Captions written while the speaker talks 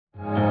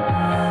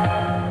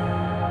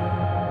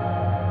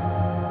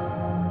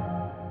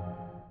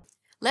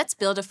Let's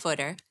build a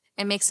footer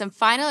and make some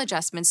final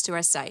adjustments to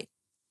our site.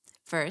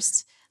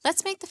 First,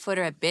 let's make the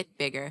footer a bit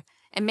bigger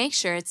and make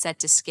sure it's set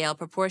to scale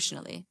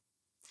proportionally.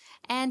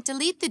 And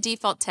delete the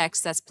default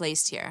text that's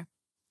placed here.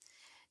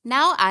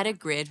 Now add a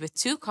grid with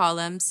 2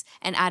 columns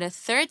and add a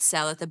third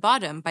cell at the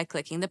bottom by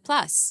clicking the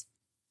plus.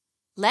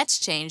 Let's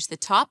change the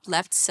top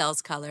left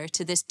cell's color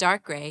to this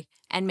dark gray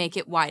and make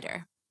it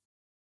wider.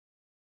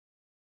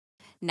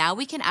 Now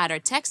we can add our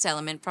text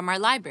element from our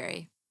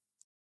library.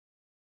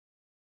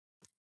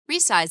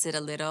 Resize it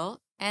a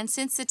little, and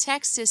since the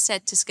text is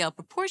set to scale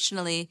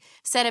proportionally,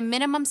 set a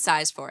minimum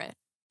size for it.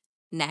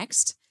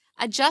 Next,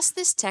 adjust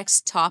this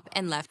text's top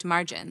and left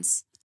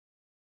margins.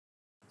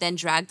 Then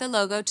drag the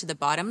logo to the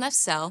bottom left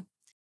cell,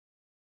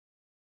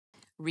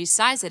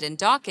 resize it and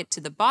dock it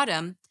to the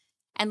bottom,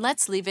 and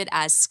let's leave it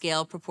as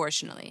scale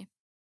proportionally.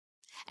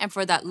 And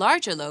for that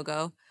larger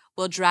logo,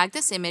 we'll drag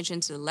this image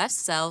into the left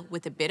cell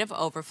with a bit of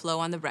overflow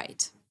on the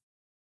right.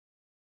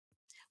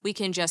 We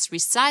can just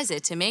resize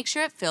it to make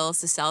sure it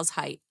fills the cell's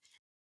height.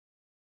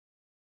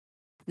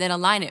 Then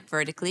align it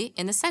vertically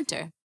in the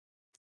center.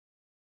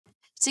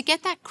 To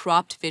get that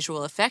cropped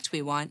visual effect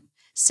we want,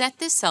 set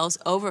this cell's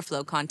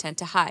overflow content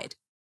to hide.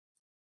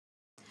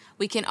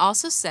 We can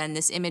also send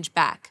this image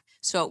back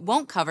so it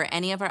won't cover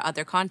any of our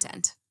other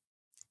content.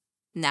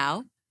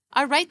 Now,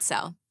 our right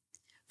cell.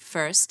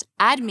 First,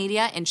 add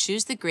media and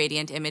choose the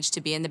gradient image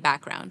to be in the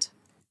background.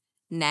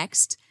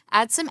 Next,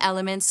 add some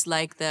elements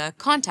like the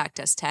Contact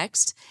Us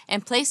text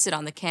and place it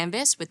on the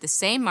canvas with the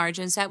same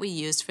margins that we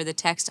used for the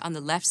text on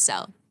the left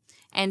cell,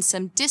 and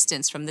some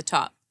distance from the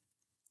top.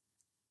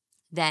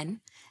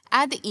 Then,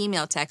 add the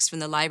email text from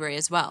the library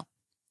as well.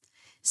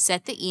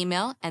 Set the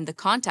email and the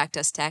Contact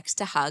Us text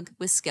to hug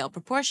with scale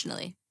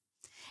proportionally.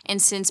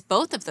 And since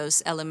both of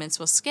those elements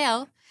will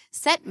scale,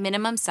 set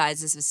minimum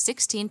sizes of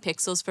 16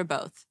 pixels for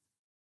both.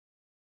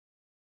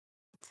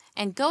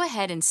 And go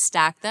ahead and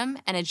stack them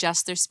and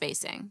adjust their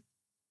spacing.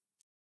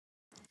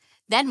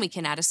 Then we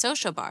can add a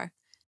social bar.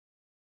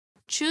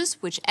 Choose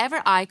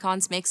whichever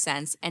icons make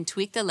sense and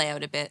tweak the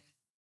layout a bit.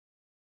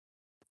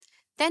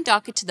 Then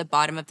dock it to the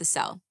bottom of the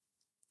cell.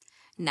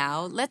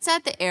 Now let's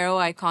add the arrow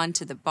icon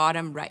to the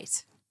bottom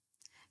right.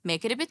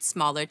 Make it a bit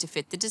smaller to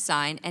fit the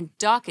design and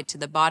dock it to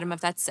the bottom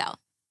of that cell.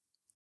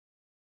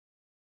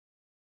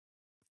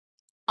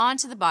 On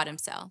to the bottom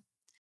cell.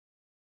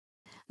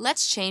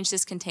 Let's change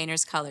this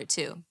container's color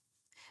too.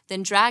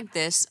 Then drag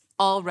this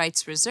All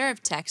Rights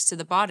Reserved text to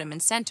the bottom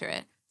and center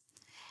it.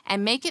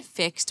 And make it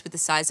fixed with a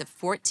size of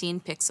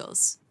 14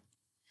 pixels.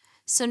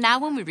 So now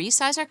when we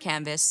resize our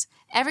canvas,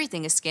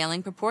 everything is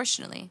scaling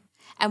proportionally.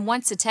 And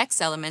once the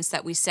text elements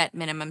that we set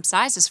minimum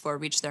sizes for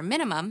reach their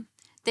minimum,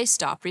 they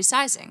stop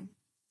resizing.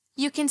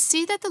 You can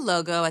see that the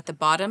logo at the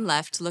bottom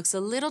left looks a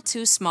little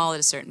too small at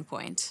a certain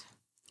point.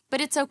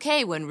 But it's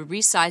okay when we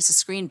resize the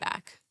screen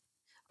back.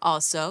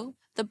 Also,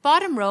 the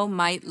bottom row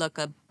might look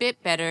a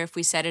bit better if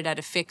we set it at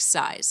a fixed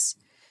size,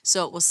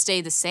 so it will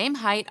stay the same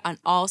height on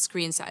all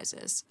screen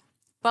sizes.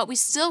 But we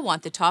still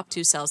want the top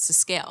 2 cells to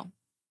scale.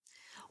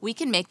 We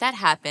can make that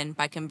happen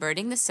by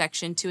converting the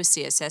section to a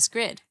CSS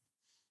grid.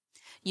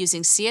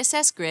 Using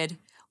CSS Grid,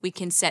 we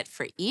can set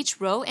for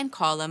each row and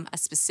column a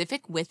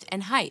specific width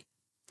and height.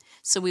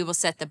 So we will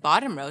set the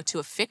bottom row to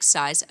a fixed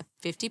size of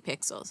 50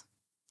 pixels.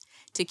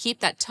 To keep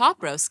that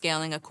top row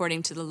scaling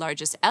according to the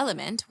largest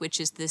element, which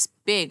is this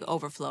big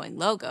overflowing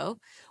logo,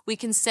 we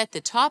can set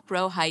the top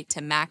row height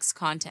to max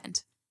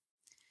content.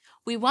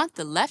 We want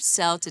the left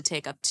cell to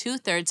take up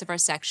 2/3 of our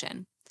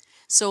section,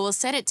 so we'll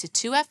set it to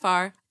 2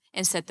 FR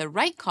and set the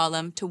right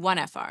column to 1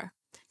 FR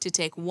to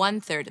take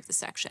 1/3 of the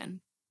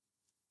section.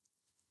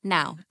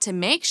 Now, to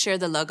make sure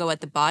the logo at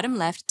the bottom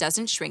left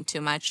doesn't shrink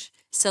too much,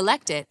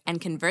 select it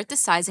and convert the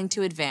sizing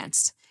to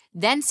advanced,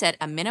 then set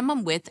a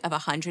minimum width of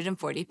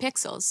 140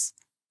 pixels.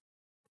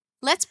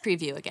 Let's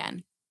preview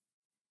again.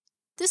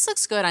 This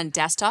looks good on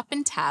desktop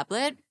and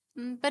tablet,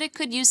 but it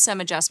could use some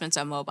adjustments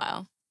on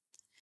mobile.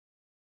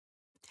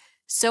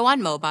 So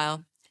on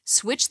mobile,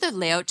 switch the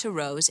layout to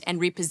rows and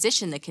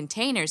reposition the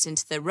containers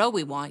into the row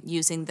we want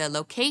using the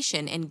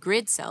location and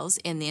grid cells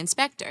in the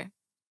inspector.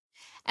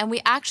 And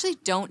we actually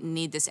don't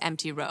need this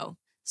empty row,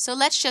 so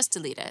let's just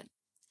delete it.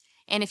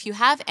 And if you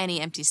have any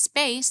empty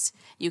space,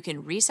 you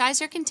can resize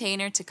your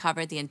container to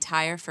cover the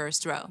entire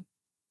first row.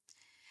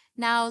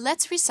 Now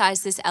let's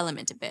resize this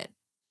element a bit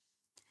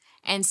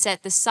and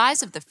set the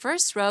size of the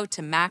first row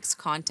to max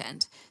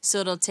content, so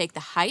it'll take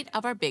the height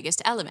of our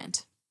biggest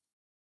element.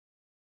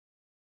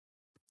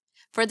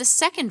 For the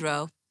second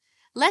row,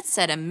 let's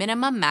set a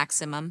minimum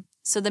maximum,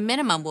 so the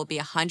minimum will be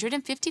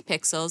 150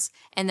 pixels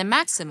and the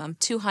maximum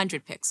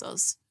 200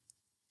 pixels.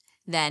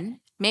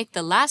 Then, make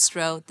the last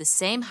row the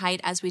same height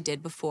as we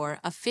did before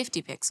of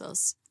 50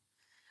 pixels.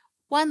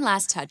 One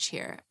last touch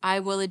here. I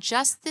will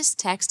adjust this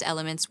text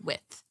element's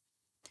width.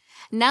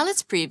 Now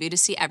let's preview to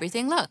see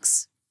everything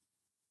looks.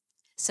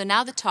 So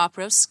now the top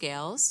row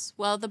scales,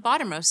 while the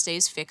bottom row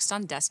stays fixed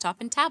on desktop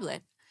and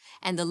tablet,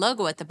 and the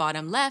logo at the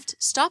bottom left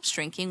stops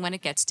shrinking when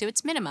it gets to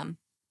its minimum.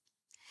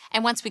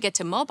 And once we get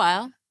to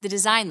mobile, the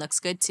design looks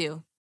good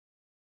too.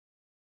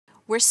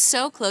 We're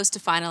so close to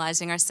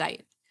finalizing our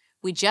site.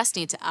 We just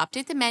need to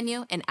update the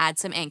menu and add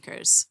some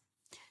anchors.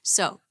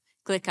 So,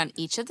 click on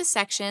each of the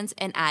sections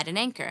and add an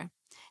anchor.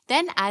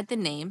 Then add the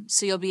name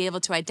so you'll be able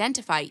to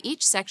identify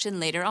each section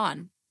later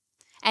on.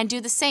 And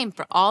do the same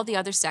for all the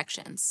other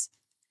sections.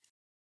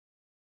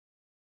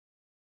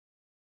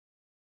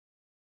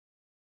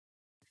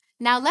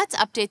 Now let's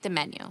update the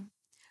menu.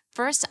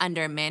 First,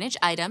 under Manage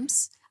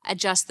Items,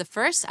 adjust the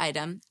first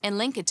item and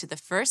link it to the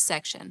first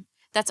section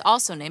that's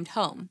also named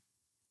Home.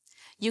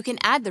 You can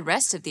add the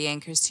rest of the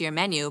anchors to your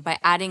menu by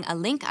adding a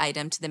link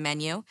item to the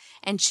menu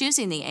and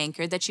choosing the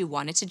anchor that you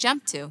want it to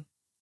jump to.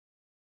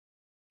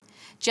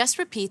 Just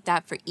repeat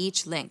that for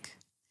each link.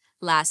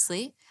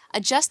 Lastly,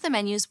 adjust the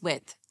menu's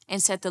width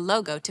and set the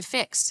logo to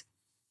fixed.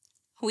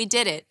 We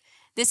did it!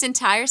 This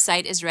entire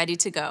site is ready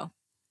to go.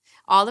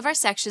 All of our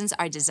sections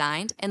are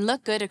designed and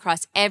look good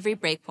across every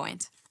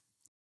breakpoint.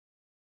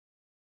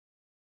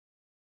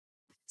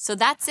 So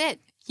that's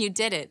it! You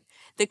did it!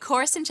 The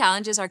course and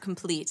challenges are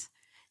complete.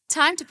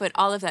 Time to put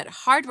all of that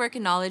hard work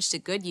and knowledge to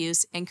good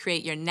use and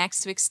create your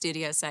next Wix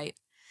Studio site.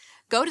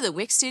 Go to the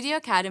Wix Studio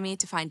Academy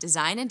to find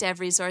design and dev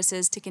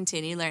resources to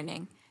continue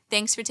learning.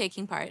 Thanks for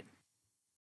taking part.